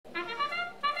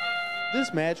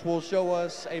This match will show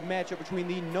us a matchup between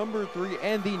the number 3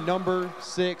 and the number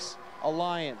 6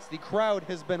 alliance. The crowd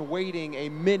has been waiting a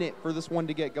minute for this one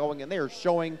to get going, and they are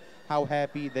showing how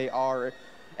happy they are.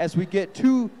 As we get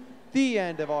to the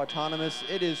end of Autonomous,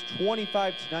 it is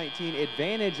 25-19,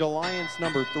 advantage alliance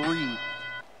number 3.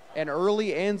 An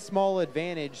early and small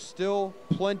advantage, still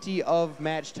plenty of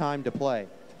match time to play.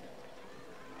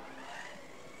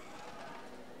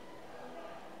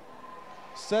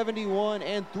 $71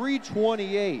 and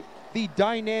 $328. The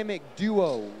dynamic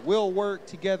duo will work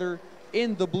together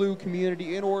in the blue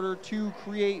community in order to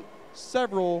create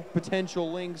several potential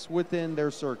links within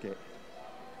their circuit.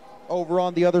 Over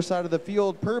on the other side of the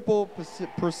field, Purple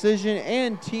Precision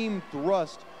and Team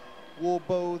Thrust will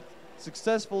both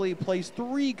successfully place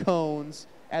 3 cones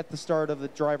at the start of the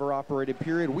driver-operated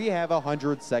period. We have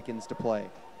 100 seconds to play.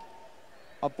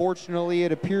 Unfortunately,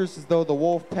 it appears as though the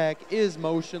Wolf Pack is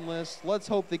motionless. Let's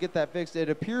hope they get that fixed. It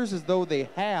appears as though they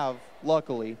have,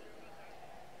 luckily.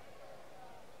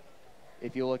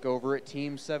 If you look over at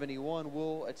Team 71,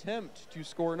 will attempt to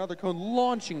score another cone,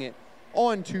 launching it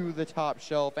onto the top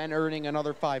shelf and earning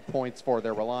another 5 points for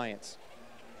their alliance.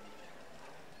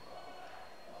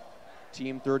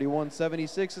 Team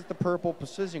 3176 is the Purple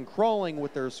Precision, crawling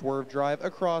with their swerve drive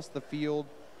across the field,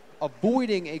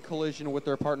 avoiding a collision with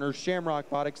their partner Shamrock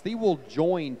Robotics. They will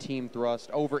join Team Thrust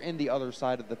over in the other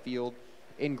side of the field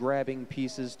in grabbing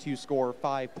pieces to score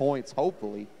 5 points,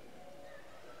 hopefully.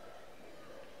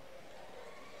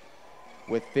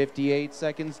 With 58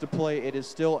 seconds to play, it is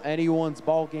still anyone's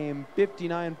ball game.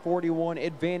 59-41,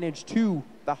 advantage to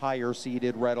the higher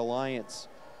seeded Red Alliance.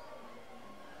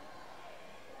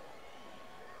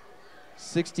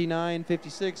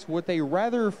 69-56, with a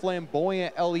rather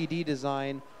flamboyant LED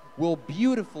design, will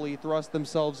beautifully thrust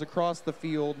themselves across the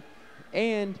field,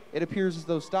 and it appears as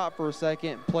though Stop for a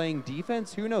second playing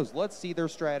defense. Who knows? Let's see their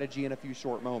strategy in a few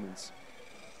short moments.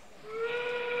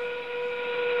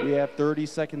 We have 30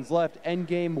 seconds left.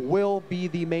 Endgame will be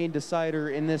the main decider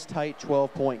in this tight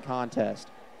 12-point contest.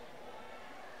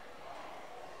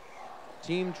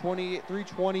 Team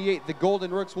 328, the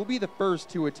Golden Rooks, will be the first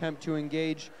to attempt to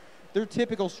engage. Their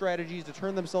typical strategy is to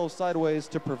turn themselves sideways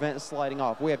to prevent sliding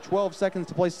off. We have 12 seconds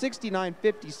to play.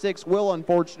 69-56 will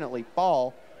unfortunately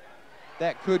fall.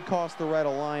 That could cost the Red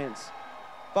Alliance.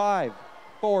 5,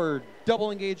 4,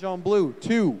 double engage on blue,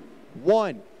 2,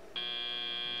 1.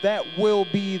 That will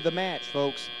be the match,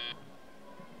 folks.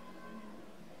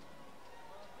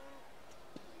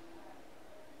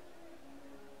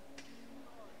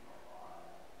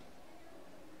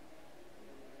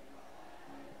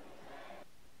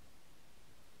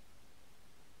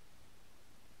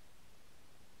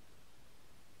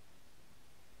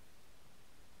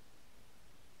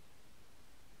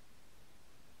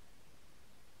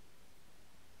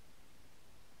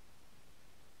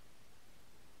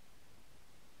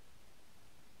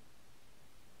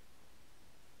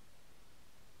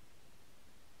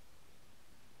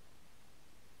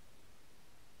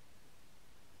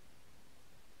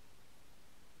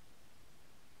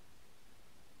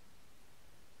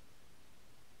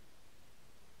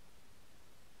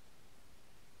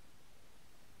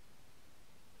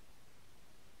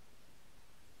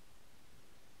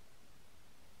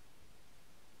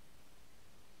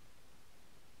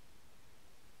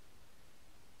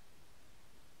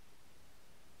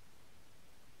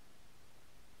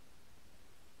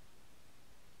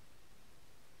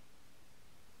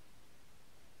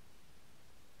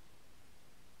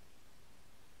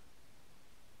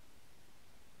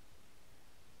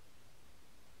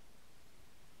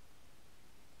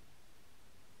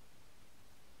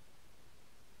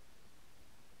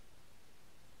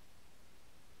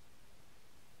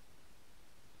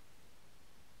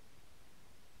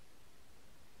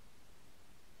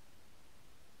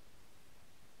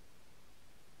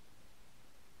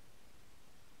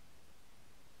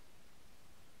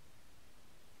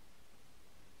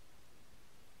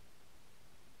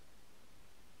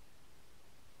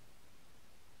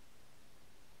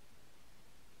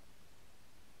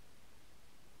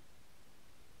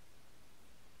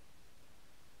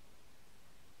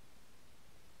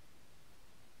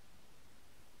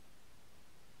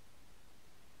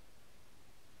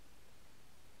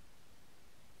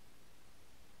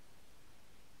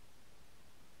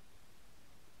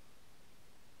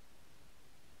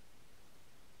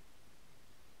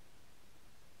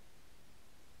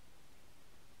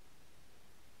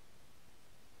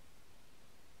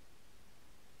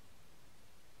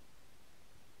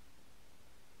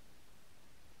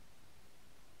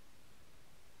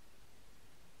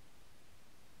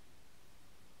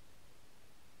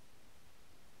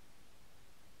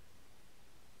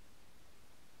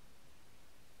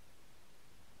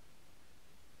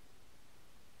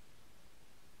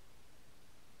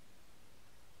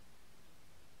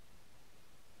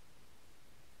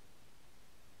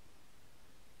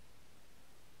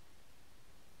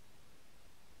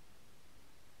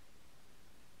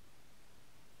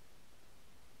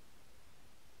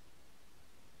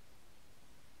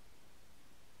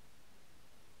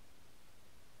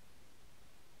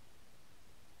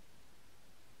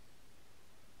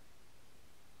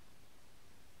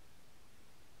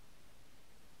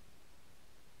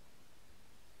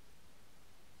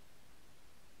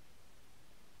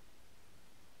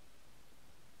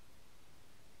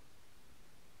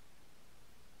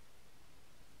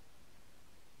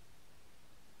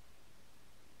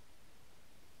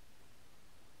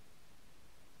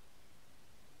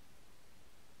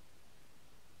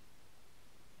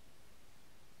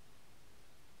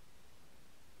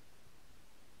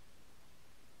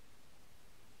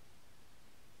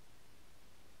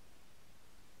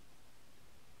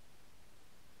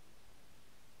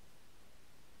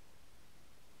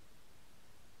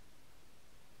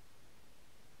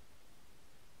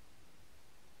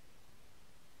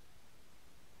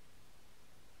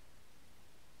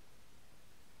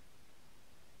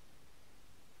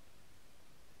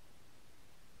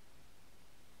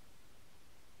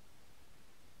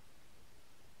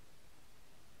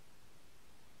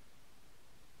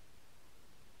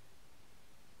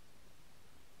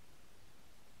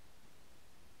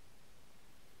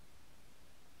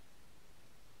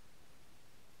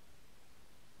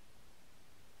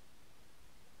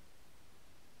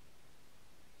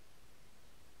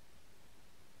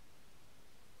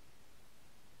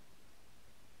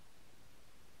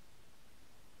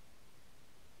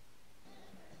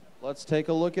 Let's take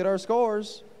a look at our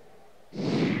scores. It's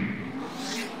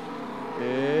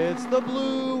the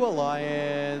Blue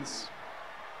Alliance.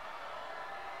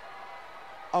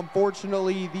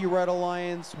 Unfortunately, the Red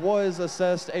Alliance was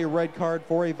assessed a red card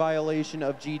for a violation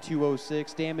of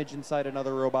G206, damage inside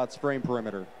another robot's frame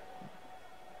perimeter.